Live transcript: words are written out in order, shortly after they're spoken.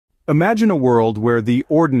Imagine a world where the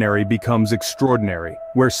ordinary becomes extraordinary,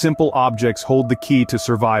 where simple objects hold the key to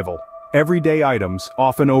survival. Everyday items,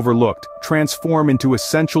 often overlooked, transform into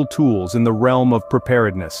essential tools in the realm of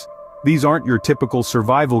preparedness. These aren't your typical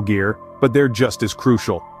survival gear, but they're just as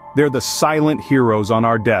crucial. They're the silent heroes on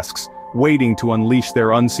our desks, waiting to unleash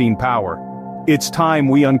their unseen power. It's time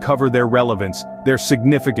we uncover their relevance, their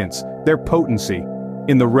significance, their potency.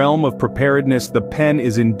 In the realm of preparedness, the pen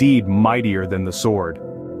is indeed mightier than the sword.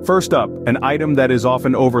 First up, an item that is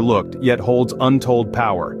often overlooked yet holds untold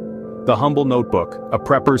power. The humble notebook, a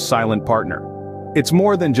prepper's silent partner. It's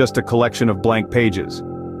more than just a collection of blank pages.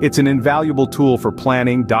 It's an invaluable tool for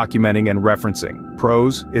planning, documenting, and referencing.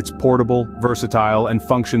 Pros, it's portable, versatile, and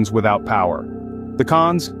functions without power. The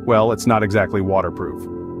cons, well, it's not exactly waterproof.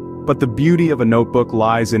 But the beauty of a notebook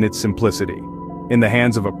lies in its simplicity. In the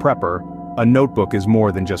hands of a prepper, a notebook is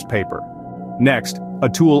more than just paper. Next, a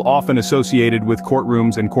tool often associated with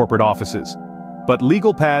courtrooms and corporate offices. But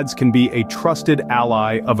legal pads can be a trusted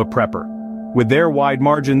ally of a prepper. With their wide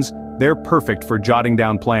margins, they're perfect for jotting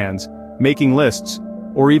down plans, making lists,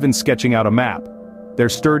 or even sketching out a map. They're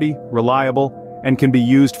sturdy, reliable, and can be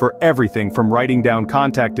used for everything from writing down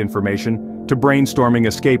contact information to brainstorming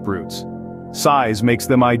escape routes. Size makes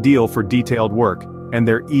them ideal for detailed work, and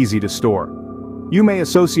they're easy to store. You may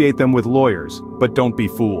associate them with lawyers, but don't be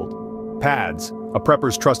fooled. Pads, a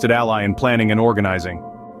prepper's trusted ally in planning and organizing.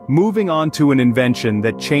 Moving on to an invention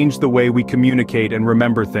that changed the way we communicate and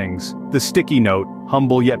remember things, the sticky note,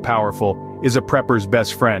 humble yet powerful, is a prepper's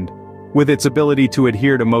best friend. With its ability to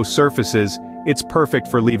adhere to most surfaces, it's perfect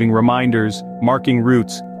for leaving reminders, marking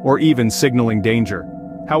routes, or even signaling danger.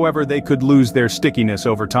 However, they could lose their stickiness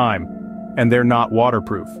over time, and they're not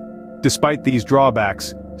waterproof. Despite these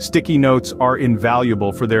drawbacks, sticky notes are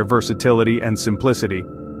invaluable for their versatility and simplicity.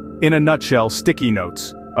 In a nutshell, sticky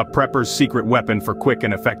notes, a prepper's secret weapon for quick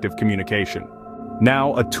and effective communication.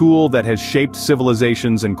 Now, a tool that has shaped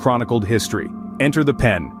civilizations and chronicled history. Enter the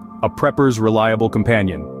pen, a prepper's reliable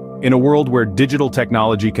companion. In a world where digital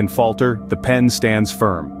technology can falter, the pen stands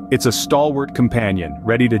firm. It's a stalwart companion,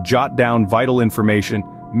 ready to jot down vital information,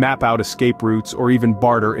 map out escape routes, or even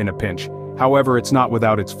barter in a pinch. However, it's not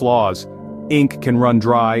without its flaws. Ink can run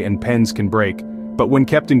dry and pens can break. But when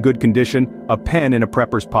kept in good condition, a pen in a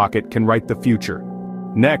prepper's pocket can write the future.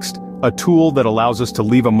 Next, a tool that allows us to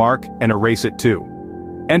leave a mark and erase it too.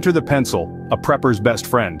 Enter the pencil, a prepper's best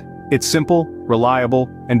friend. It's simple, reliable,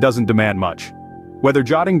 and doesn't demand much. Whether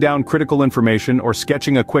jotting down critical information or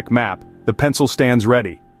sketching a quick map, the pencil stands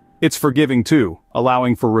ready. It's forgiving too,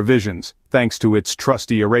 allowing for revisions, thanks to its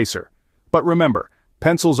trusty eraser. But remember,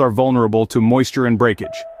 pencils are vulnerable to moisture and breakage.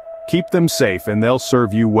 Keep them safe and they'll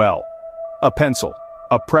serve you well. A pencil,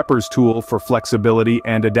 a prepper's tool for flexibility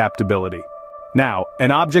and adaptability. Now, an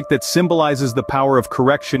object that symbolizes the power of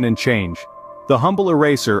correction and change. The humble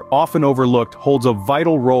eraser, often overlooked, holds a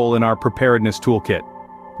vital role in our preparedness toolkit.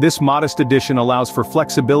 This modest addition allows for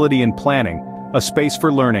flexibility in planning, a space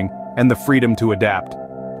for learning, and the freedom to adapt.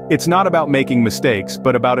 It's not about making mistakes,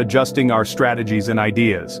 but about adjusting our strategies and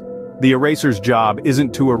ideas. The eraser's job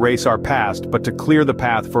isn't to erase our past, but to clear the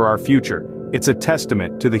path for our future. It's a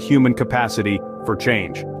testament to the human capacity for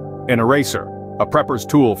change. An eraser, a prepper's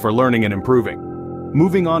tool for learning and improving.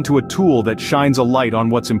 Moving on to a tool that shines a light on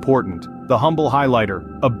what's important. The humble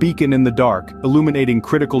highlighter, a beacon in the dark, illuminating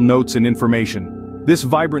critical notes and information. This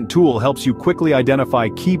vibrant tool helps you quickly identify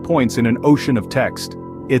key points in an ocean of text.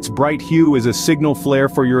 Its bright hue is a signal flare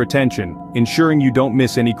for your attention, ensuring you don't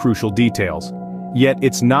miss any crucial details. Yet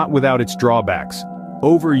it's not without its drawbacks.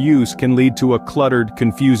 Overuse can lead to a cluttered,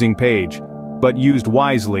 confusing page, but used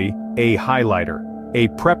wisely, a highlighter, a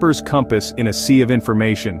prepper's compass in a sea of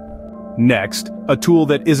information. Next, a tool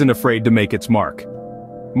that isn't afraid to make its mark.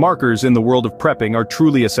 Markers in the world of prepping are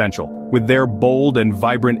truly essential. With their bold and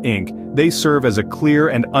vibrant ink, they serve as a clear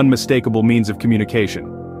and unmistakable means of communication.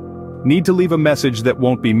 Need to leave a message that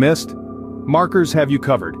won't be missed? Markers have you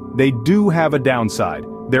covered. They do have a downside.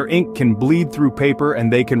 Their ink can bleed through paper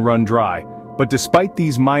and they can run dry. But despite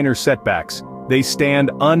these minor setbacks, they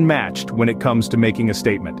stand unmatched when it comes to making a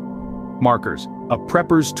statement. Markers, a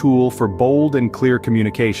prepper's tool for bold and clear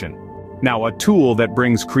communication. Now, a tool that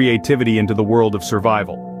brings creativity into the world of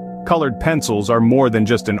survival. Colored pencils are more than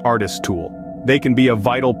just an artist's tool. They can be a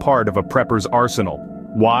vital part of a prepper's arsenal.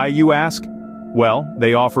 Why, you ask? Well,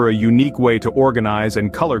 they offer a unique way to organize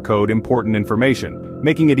and color code important information,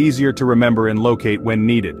 making it easier to remember and locate when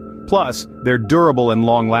needed. Plus, they're durable and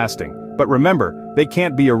long-lasting. But remember, they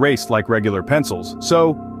can't be erased like regular pencils,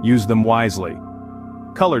 so use them wisely.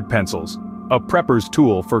 Colored pencils, a prepper's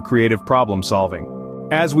tool for creative problem-solving.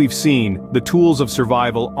 As we've seen, the tools of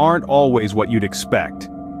survival aren't always what you'd expect.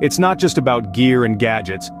 It's not just about gear and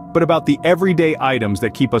gadgets, but about the everyday items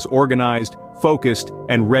that keep us organized, focused,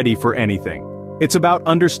 and ready for anything. It's about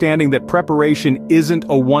understanding that preparation isn't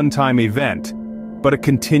a one-time event, but a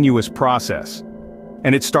continuous process.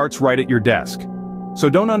 And it starts right at your desk. So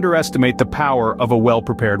don't underestimate the power of a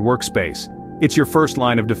well-prepared workspace. It's your first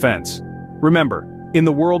line of defense. Remember, in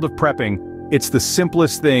the world of prepping, it's the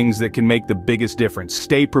simplest things that can make the biggest difference.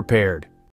 Stay prepared.